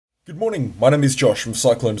Good morning, my name is Josh from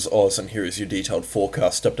CyclonesOZ and here is your detailed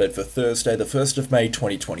forecast update for Thursday, the 1st of May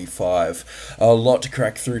 2025. A lot to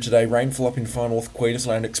crack through today. Rainfall up in far North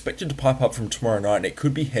Queensland expected to pipe up from tomorrow night, and it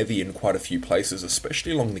could be heavy in quite a few places,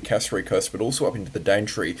 especially along the Cassowary coast but also up into the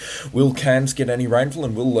Daintree. Will Cairns get any rainfall,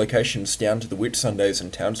 and will locations down to the Whitsundays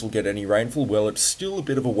and Townsville get any rainfall? Well, it's still a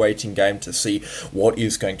bit of a waiting game to see what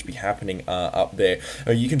is going to be happening up there.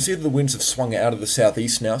 You can see that the winds have swung out of the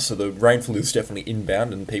southeast now, so the rainfall is definitely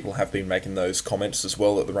inbound, and people have been making those comments as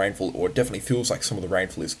well that the rainfall, or it definitely feels like some of the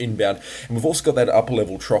rainfall is inbound. And we've also got that upper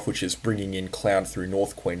level trough which is bringing in cloud through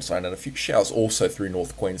North Queensland and a few showers also through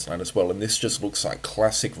North Queensland as well, and this just looks like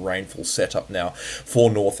classic rainfall setup now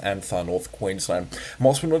for North and far North Queensland. And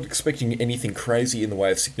whilst we're not expecting anything crazy in the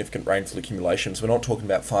way of significant rainfall accumulations, we're not talking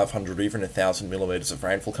about 500 or even 1,000 millimetres of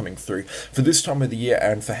rainfall coming through for this time of the year,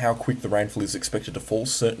 and for how quick the rainfall is expected to fall,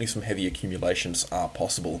 certainly some heavy accumulations are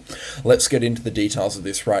possible. Let's get into the details of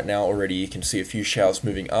this right now. Already you can see a few showers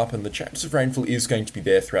moving up, and the chance of rainfall is going to be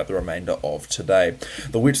there throughout the remainder of today.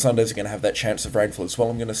 The Whitsundays are going to have that chance of rainfall as well.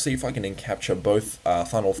 I'm going to see if I can capture both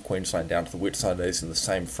far North Queensland down to the Whitsundays in the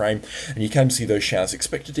same frame, and you can see those showers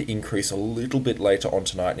expected to increase a little bit later on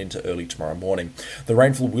tonight and into early tomorrow morning. The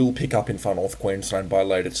rainfall will pick up in far North Queensland by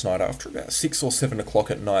later tonight after about 6 or 7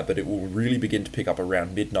 o'clock at night, but it will really begin to pick up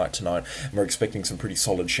around midnight tonight, and we're expecting some pretty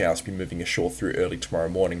solid showers to be moving ashore through early tomorrow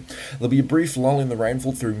morning. There'll be a brief lull in the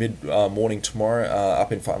rainfall through mid-morning tomorrow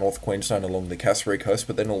up in far North Queensland along the Cassowary coast,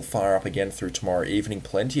 but then it'll fire up again through tomorrow evening.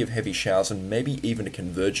 Plenty of heavy showers and maybe even a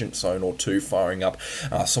convergent zone or two firing up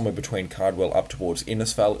somewhere between Cardwell up towards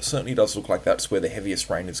Innisfail. It certainly does look like that's where the heaviest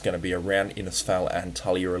rain is going to be, around Innisfail and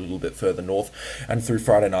Tully, or a little bit further north, and through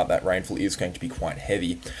Friday night that rainfall is going to be quite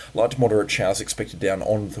heavy. Light to moderate showers expected down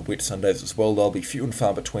on the Whitsundays as well. They'll be few and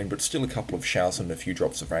far between, but still a couple of showers and a few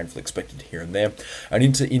drops of rainfall expected here and there. And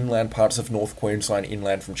into inland parts of North Queensland,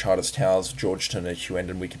 inland from Charters Towers, Georgetown and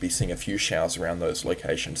Huendon, we could be seeing a few showers around those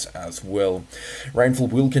locations as well. Rainfall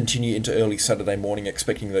will continue into early Saturday morning,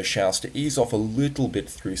 expecting those showers to ease off a little bit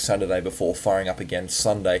through Saturday before firing up again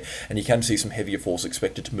Sunday, and you can see some heavier falls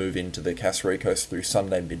expected to move into the Cassowary coast through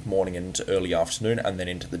Sunday mid-morning and into early afternoon, and then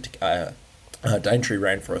into the Daintree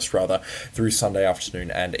rainforest rather through Sunday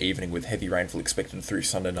afternoon and evening, with heavy rainfall expected through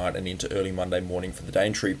Sunday night and into early Monday morning for the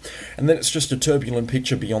Daintree. And then it's just a turbulent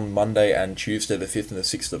picture beyond Monday and Tuesday the 5th and the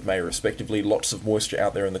 6th of May respectively. Lots of moisture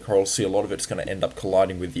out there in the Coral Sea. A lot of it's going to end up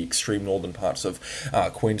colliding with the extreme northern parts of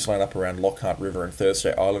Queensland up around Lockhart River and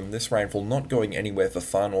Thursday Island. This rainfall not going anywhere for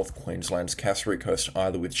far North Queensland's Cassowary coast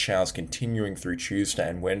either, with showers continuing through Tuesday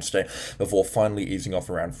and Wednesday before finally easing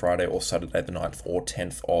off around Friday or Saturday the 9th or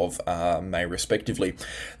 10th of May respectively.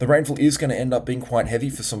 The rainfall is going to end up being quite heavy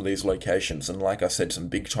for some of these locations, and like I said, some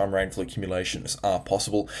big time rainfall accumulations are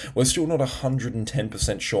possible. We're still not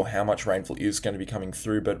 110% sure how much rainfall is going to be coming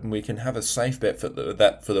through, but we can have a safe bet for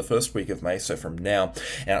that for the first week of May. So from now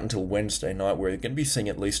out until Wednesday night, we're going to be seeing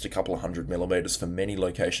at least a couple of 100 millimetres for many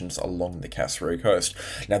locations along the Cassowary coast.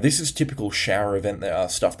 Now this is typical shower event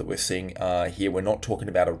stuff that we're seeing here. We're not talking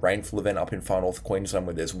about a rainfall event up in far North Queensland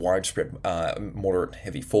where there's widespread moderate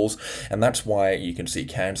heavy falls, and that's why you can see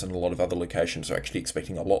Cairns and a lot of other locations are actually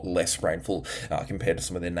expecting a lot less rainfall compared to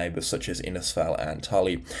some of their neighbours such as Innisfail and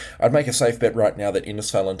Tully. I'd make a safe bet right now that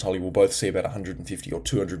Innisfail and Tully will both see about 150 or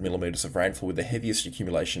 200 millimetres of rainfall, with the heaviest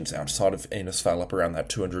accumulations outside of Innisfail up around that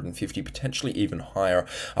 250, potentially even higher,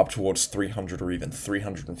 up towards 300 or even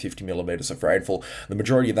 350 millimetres of rainfall. The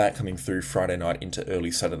majority of that coming through Friday night into early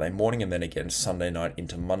Saturday morning, and then again Sunday night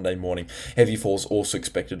into Monday morning. Heavy falls also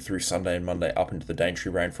expected through Sunday and Monday up into the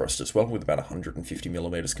Daintree rainforest as well, with about 150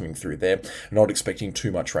 millimetres coming through there. Not expecting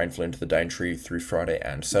too much rainfall into the Daintree through Friday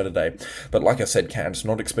and Saturday. But like I said, Cairns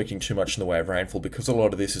not expecting too much in the way of rainfall, because a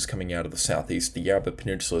lot of this is coming out of the southeast. The Yarra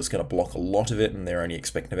Peninsula is going to block a lot of it, and they're only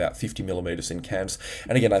expecting about 50 millimetres in Cairns.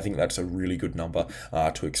 And again, I think that's a really good number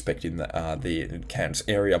to expect in the Cairns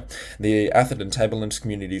area. The Atherton Tablelands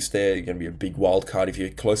communities there are going to be a big wild card. If you're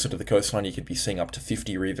closer to the coastline, you could be seeing up to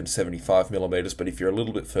 50 or even 75 millimetres, but if you're a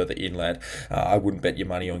little bit further inland, I wouldn't bet your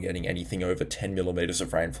money on getting anything over 10 millimetres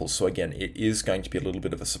of rainfall. So again, it is going to be a little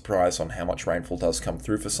bit of a surprise on how much rainfall does come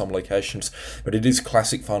through for some locations, but it is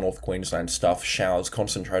classic far North Queensland stuff. Showers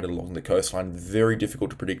concentrated along the coastline. Very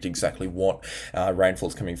difficult to predict exactly what rainfall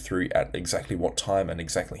is coming through at exactly what time and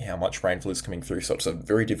exactly how much rainfall is coming through, so it's a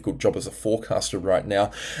very difficult job as a forecaster right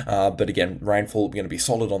now. But again, rainfall going to be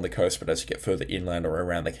solid on the coast, but as you get further inland or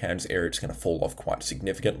around the Cairns area, it's going to fall off quite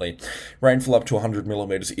significantly. Rainfall up to 100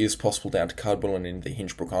 millimetres is possible down to Cardwell and in the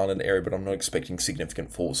Hingebrook Island area, but but I'm not expecting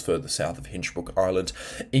significant falls further south of Hinchbrook Island.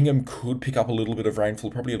 Ingham could pick up a little bit of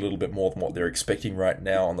rainfall, probably a little bit more than what they're expecting right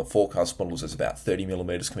now. On the forecast models, there's about 30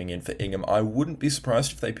 millimeters coming in for Ingham. I wouldn't be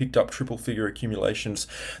surprised if they picked up triple figure accumulations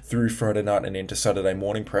through Friday night and into Saturday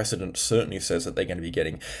morning. Precedent certainly says that they're going to be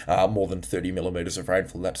getting more than 30 millimeters of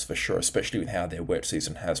rainfall, that's for sure, especially with how their wet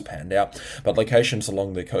season has panned out. But locations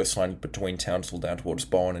along the coastline between Townsville down towards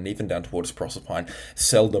Bowen and even down towards Proserpine,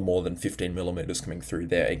 seldom more than 15 millimeters coming through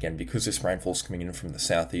there. Again, because this rainfall's coming in from the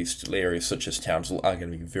southeast, areas such as Townsville are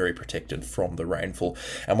going to be very protected from the rainfall.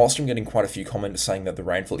 And whilst I'm getting quite a few comments saying that the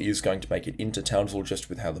rainfall is going to make it into Townsville just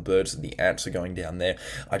with how the birds and the ants are going down there,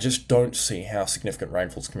 I just don't see how significant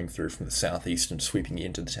rainfall's coming through from the southeast and sweeping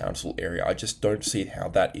into the Townsville area. I just don't see how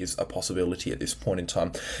that is a possibility at this point in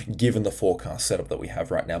time, given the forecast setup that we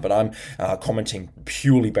have right now. But I'm commenting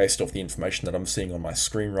purely based off the information that I'm seeing on my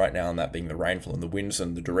screen right now, and that being the rainfall and the winds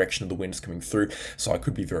and the direction of the winds coming through. So I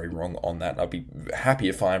could be very wrong on that. I'd be happy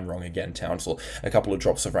if I'm wrong again. Townsville, a couple of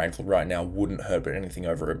drops of rainfall right now wouldn't hurt, but anything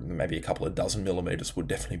over maybe a couple of dozen millimeters would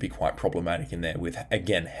definitely be quite problematic in there with,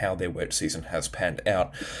 again, how their wet season has panned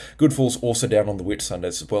out. Good falls also down on the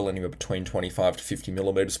Whitsundays as well, anywhere between 25 to 50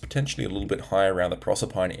 millimeters, potentially a little bit higher around the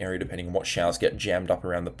Proserpine area, depending on what showers get jammed up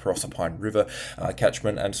around the Proserpine River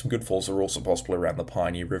catchment, and some good falls are also possible around the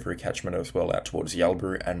Pioneer River catchment as well, out towards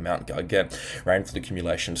Yalbury and Mount Gargett. Rainfall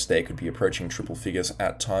accumulations there could be approaching triple figures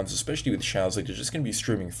at times, especially with showers that are just going to be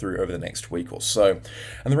streaming through over the next week or so.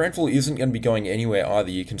 And the rainfall isn't going to be going anywhere either.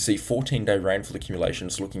 You can see 14-day rainfall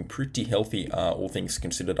accumulations looking pretty healthy, all things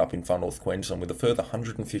considered, up in far north Queensland, with a further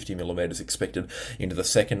 150 millimeters expected into the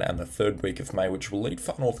second and the third week of May, which will lead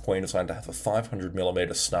far north Queensland to have a 500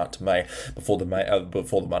 millimeter start to May before the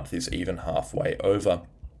month is even halfway over.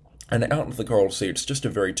 And out of the Coral Sea, it's just a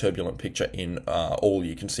very turbulent picture in all.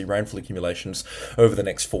 You can see rainfall accumulations over the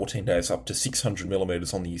next 14 days up to 600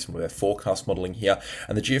 millimeters on the eastern weather forecast modelling here.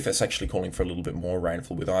 And the GFS actually calling for a little bit more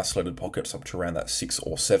rainfall, with isolated pockets up to around that 600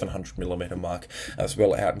 or 700 millimeter mark as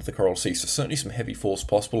well out into the Coral Sea. So certainly some heavy falls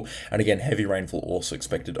possible. And again, heavy rainfall also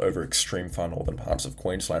expected over extreme far northern parts of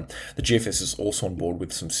Queensland. The GFS is also on board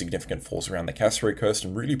with some significant falls around the Cassowary Coast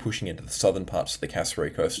and really pushing into the southern parts of the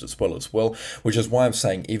Cassowary Coast as well, which is why I'm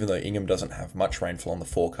saying, even though Ingham doesn't have much rainfall on the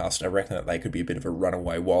forecast, I reckon that they could be a bit of a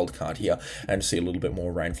runaway wildcard here and see a little bit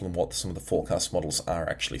more rainfall than what some of the forecast models are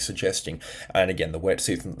actually suggesting. And again, the wet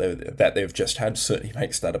season that they've just had certainly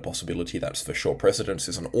makes that a possibility, that's for sure. Precedence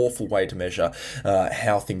is an awful way to measure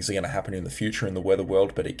how things are going to happen in the future in the weather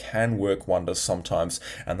world, but it can work wonders sometimes,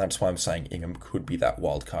 and that's why I'm saying Ingham could be that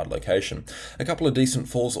wildcard location. A couple of decent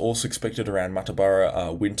falls also expected around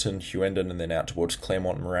Muttaburra, Winton, Hughenden, and then out towards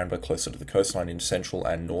Claremont and Moranbah, closer to the coastline in central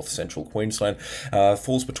and north central Queensland.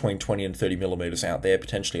 Falls between 20 and 30 millimeters out there,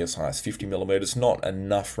 potentially as high as 50 millimeters. Not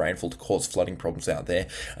enough rainfall to cause flooding problems out there,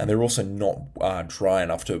 and they're also not dry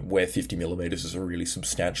enough to where 50 millimeters is a really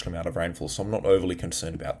substantial amount of rainfall, so I'm not overly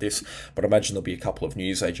concerned about this. But I imagine there'll be a couple of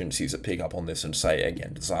news agencies that pick up on this and say,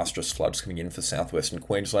 again, disastrous floods coming in for southwestern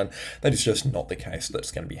Queensland. That is just not the case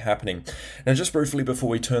that's going to be happening. Now, just briefly before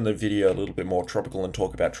we turn the video a little bit more tropical and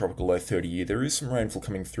talk about tropical low 30, there is some rainfall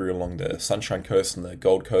coming through along the Sunshine Coast and the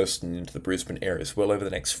Gold Coast and into the Brisbane area as well over the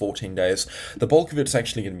next 14 days. The bulk of it's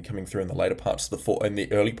actually going to be coming through in the later parts of the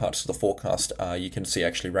early parts of the forecast. You can see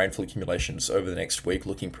actually rainfall accumulations over the next week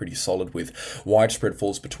looking pretty solid, with widespread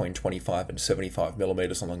falls between 25 and 75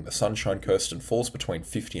 millimeters along the Sunshine Coast, and falls between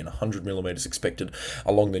 50 and 100 millimeters expected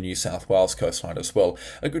along the New South Wales coastline as well.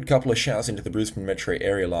 A good couple of showers into the Brisbane metro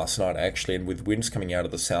area last night actually, and with winds coming out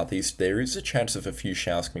of the southeast, there is a chance of a few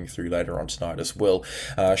showers coming through later on tonight as well.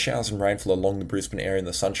 Showers and rainfall along the Brisbane area and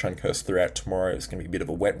the Sunshine Coast throughout tomorrow. It's going to be a bit of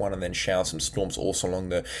a wet one, and then showers and storms also along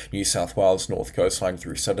the New South Wales north coastline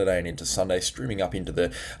through Saturday and into Sunday, streaming up into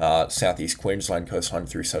the southeast Queensland coastline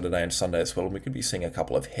through Saturday and Sunday as well. And we could be seeing a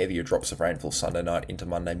couple of heavier drops of rainfall Sunday night into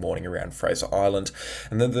Monday morning around Fraser Island.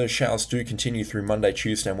 And then the showers do continue through Monday,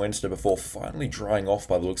 Tuesday and Wednesday before finally drying off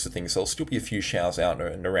by the looks of things. There'll still be a few showers out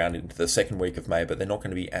and around into the second week of May, but they're not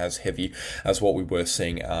going to be as heavy as what we were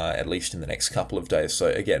seeing at least in the next couple of days. So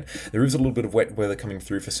again, there is a little bit of wet weather coming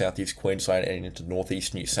through for southeast Queensland and into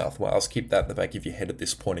northeast New South Wales. Keep that in the back of your head at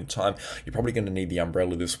this point in time. You're probably going to need the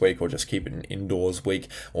umbrella this week, or just keep it an indoors week,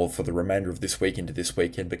 or for the remainder of this week into this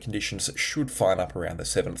weekend. But conditions should fine up around the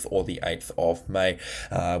 7th or the 8th of May,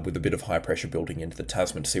 with a bit of high pressure building into the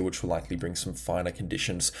Tasman Sea, which will likely bring some finer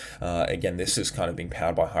conditions. Again, this is kind of being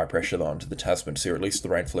powered by high pressure though into the Tasman Sea, or at least the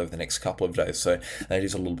rainfall over the next couple of days. So that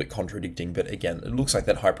is a little bit contradicting, but again, it looks like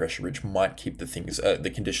that high pressure ridge might keep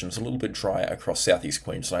the conditions a little bit drier across southeast northeast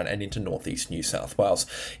Queensland and into northeast New South Wales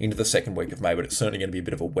into the second week of May, but it's certainly going to be a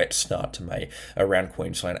bit of a wet start to May around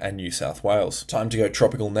Queensland and New South Wales. Time to go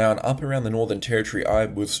tropical now, and up around the Northern Territory. I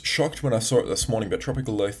was shocked when I saw it this morning, but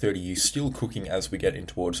tropical low 30 is still cooking as we get in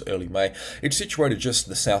towards early May. It's situated just to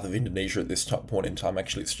the south of Indonesia at this point in time.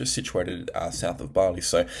 Actually, it's just situated south of Bali,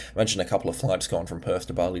 so imagine a couple of flights going from Perth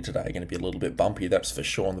to Bali today are going to be a little bit bumpy, that's for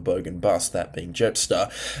sure, on the Bogan bus, that being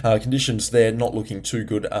Jetstar. Conditions there not looking too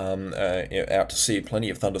good out to sea. Plenty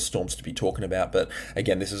of thunderstorms to be talking about, but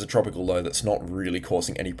again, this is a tropical low that's not really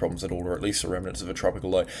causing any problems at all, or at least the remnants of a tropical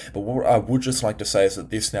low. But what I would just like to say is that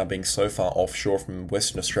this now being so far offshore from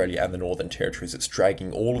Western Australia and the Northern Territories, it's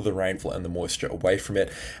dragging all of the rainfall and the moisture away from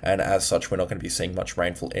it, and as such, we're not going to be seeing much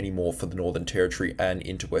rainfall anymore for the Northern Territory and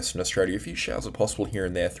into Western Australia. A few showers are possible here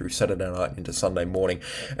and there through Saturday night into Sunday morning,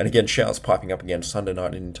 and again, showers piping up again Sunday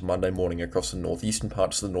night into Monday morning across the northeastern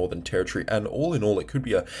parts of the Northern Territory, and all in all, it could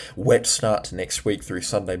be a wet start to next week through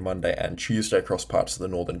Sunday, Monday, and Tuesday across parts of the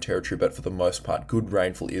Northern Territory, but for the most part, good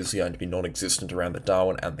rainfall is going to be non-existent around the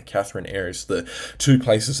Darwin and the Katherine areas, the two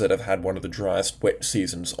places that have had one of the driest wet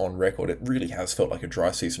seasons on record. It really has felt like a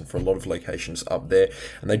dry season for a lot of locations up there,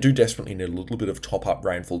 and they do desperately need a little bit of top-up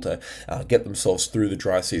rainfall to get themselves through the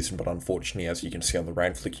dry season, but unfortunately, as you can see on the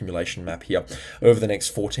rainfall accumulation map here, over the next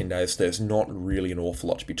 14 days, there's not really an awful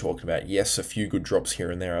lot to be talking about. Yes, a few good drops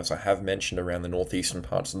here and there, as I have mentioned, around the northeastern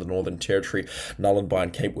parts of the Northern Territory. Nullarbor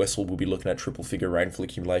and Cape Wessel will be looking at triple-figure rainfall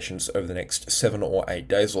accumulations over the next 7 or 8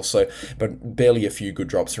 days or so, but barely a few good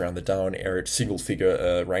drops around the Darwin area.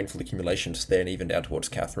 Single-figure rainfall accumulations there, and even down towards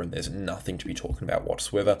Katherine, there's nothing to be talking about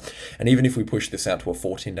whatsoever. And even if we push this out to a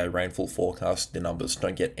 14-day rainfall forecast, the numbers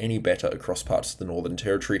don't get any better across parts of the Northern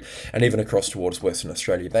Territory, and even across towards Western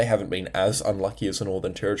Australia. They haven't been as unlucky as the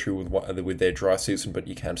Northern Territory with their dry season, but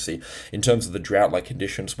you can see, in terms of the drought-like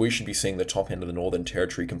conditions, we should be seeing the top end of the Northern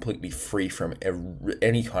Territory completely free from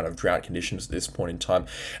any kind of drought conditions at this point in time,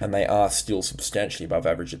 and they are still substantially above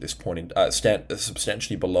average at this point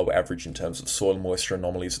substantially below average in terms of soil moisture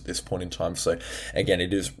anomalies at this point in time. So again,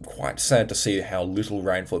 it is quite sad to see how little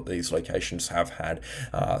rainfall these locations have had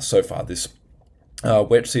so far this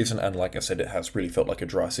wet season, and like I said, it has really felt like a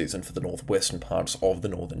dry season for the northwestern parts of the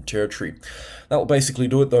Northern Territory. That will basically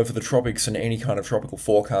do it though for the tropics and any kind of tropical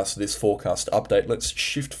forecast. This forecast update, let's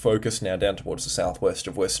shift focus now down towards the southwest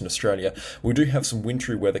of Western Australia. We do have some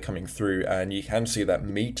wintry weather coming through, and you can see that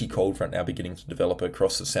meaty cold front now beginning to develop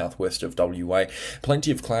across the southwest of WA.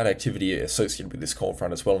 Plenty of cloud activity associated with this cold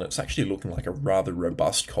front as well, and it's actually looking like a rather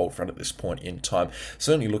robust cold front at this point in time.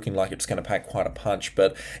 Certainly looking like it's going to pack quite a punch,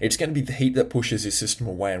 but it's going to be the heat that pushes this system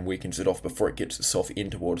away and weakens it off before it gets itself in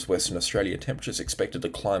towards Western Australia. Temperatures expected to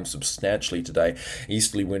climb substantially today.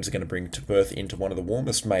 Easterly winds are going to bring Perth into one of the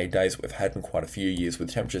warmest May days we've had in quite a few years,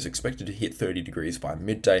 with temperatures expected to hit 30 degrees by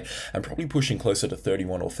midday and probably pushing closer to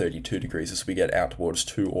 31 or 32 degrees as we get out towards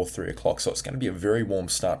 2 or 3 o'clock. So it's going to be a very warm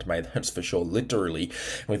start to May, that's for sure, literally,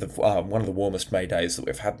 with one of the warmest May days that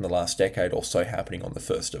we've had in the last decade or so happening on the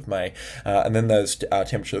 1st of May. And then those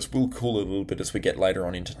temperatures will cool a little bit as we get later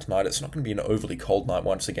on into tonight. It's not going to be an overly cold night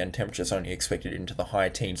once again. Temperatures only expected into the high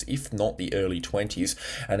teens, if not the early 20s.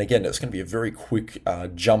 And again, it's going to be a very quick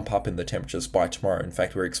jump up in the temperatures by tomorrow. In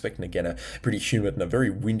fact, we're expecting again a pretty humid and a very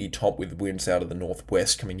windy top with winds out of the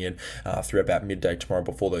northwest coming in through about midday tomorrow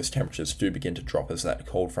before those temperatures do begin to drop as that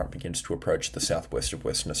cold front begins to approach the southwest of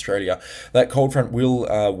Western Australia. That cold front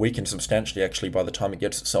will weaken substantially actually by the time it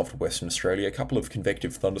gets itself to Western Australia. A couple of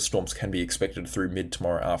convective thunderstorms can be expected through mid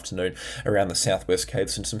tomorrow afternoon around the southwest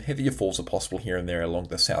caves, and some heavier falls are possible here and there along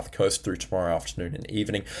the south coast through tomorrow afternoon and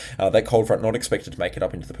evening. That cold front not expected to make it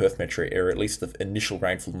up into the Perth metro area, at least the initial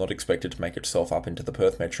rainfall not expected to make itself up into the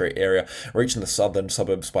Perth metro area, reaching the southern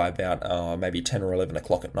suburbs by about maybe 10 or 11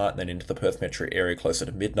 o'clock at night, and then into the Perth metro area closer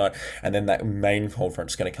to midnight. And then that main cold front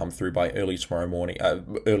is going to come through by early tomorrow morning,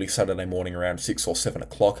 early Saturday morning around 6 or 7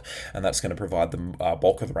 o'clock, and that's going to provide the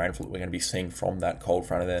bulk of the rainfall that we're going to be seeing from that cold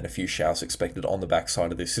front, and then a few showers expected on the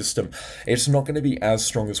backside of this system. It's not going to be as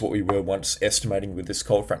strong as what we were once estimating with this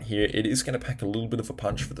cold front here. It is going to pack a little bit of a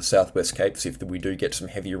punch for the southwest capes if we do get some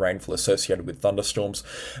heavier rainfall associated with thunderstorms,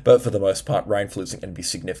 but for the most part, rainfall isn't going to be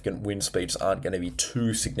significant. Wind speeds aren't going to be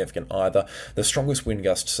too significant either. The strongest wind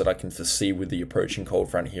gusts that I can foresee with the approaching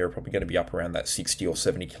cold front here are probably going to be up around that 60 or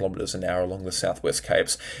 70 kilometres an hour along the southwest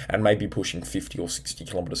capes, and maybe pushing 50 or 60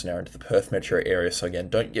 kilometres an hour into the Perth metro area. So again,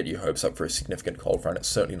 don't get your hopes up for a significant cold front. It's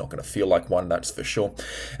certainly not going to feel like one, that's for sure.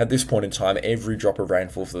 At this point in time, every drop of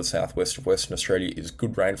rainfall for the southwest of Western Western Australia is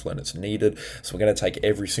good rainfall and it's needed. So we're going to take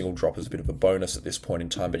every single drop as a bit of a bonus at this point in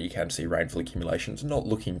time, but you can see rainfall accumulations not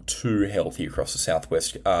looking too healthy across the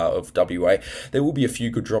southwest of WA. There will be a few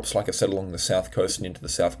good drops, like I said, along the south coast and into the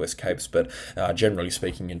southwest capes, but generally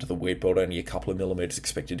speaking into the wheat belt, only a couple of millimetres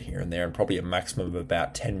expected here and there, and probably a maximum of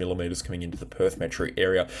about 10 millimetres coming into the Perth metro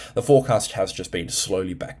area. The forecast has just been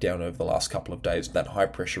slowly back down over the last couple of days, that high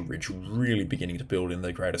pressure ridge really beginning to build in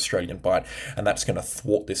the Great Australian Bight, and that's going to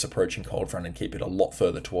thwart this approaching cold front and keep it a lot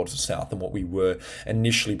further towards the south than what we were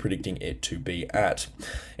initially predicting it to be at.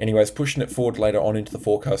 Anyways, pushing it forward later on into the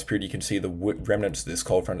forecast period, you can see the remnants of this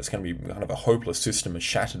cold front. It's going to be kind of a hopeless system, is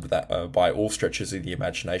shattered by all stretches of the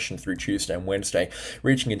imagination through Tuesday and Wednesday,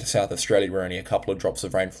 reaching into South Australia, where only a couple of drops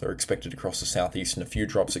of rainfall are expected across the southeast, and a few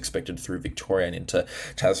drops expected through Victoria and into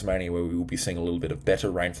Tasmania, where we will be seeing a little bit of better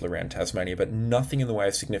rainfall around Tasmania, but nothing in the way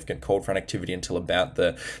of significant cold front activity until about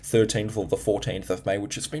the 13th or the 14th of May,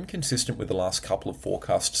 which has been consistent with the last couple of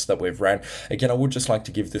forecasts that we've ran. Again, I would just like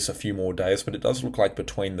to give this a few more days, but it does look like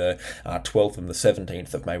between the 12th and the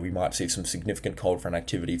 17th of May, we might see some significant cold front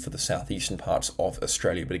activity for the southeastern parts of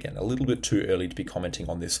Australia, but again, a little bit too early to be commenting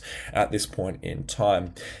on this at this point in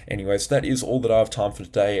time. Anyways, that is all that I have time for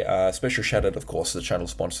today. Special shout out, of course, to the channel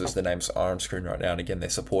sponsors. Their names are on screen right now, and again, their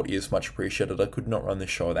support is much appreciated. I could not run this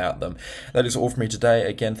show without them. That is all for me today.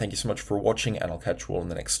 Again, thank you so much for watching, and I'll catch you all in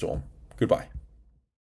the next storm. Goodbye.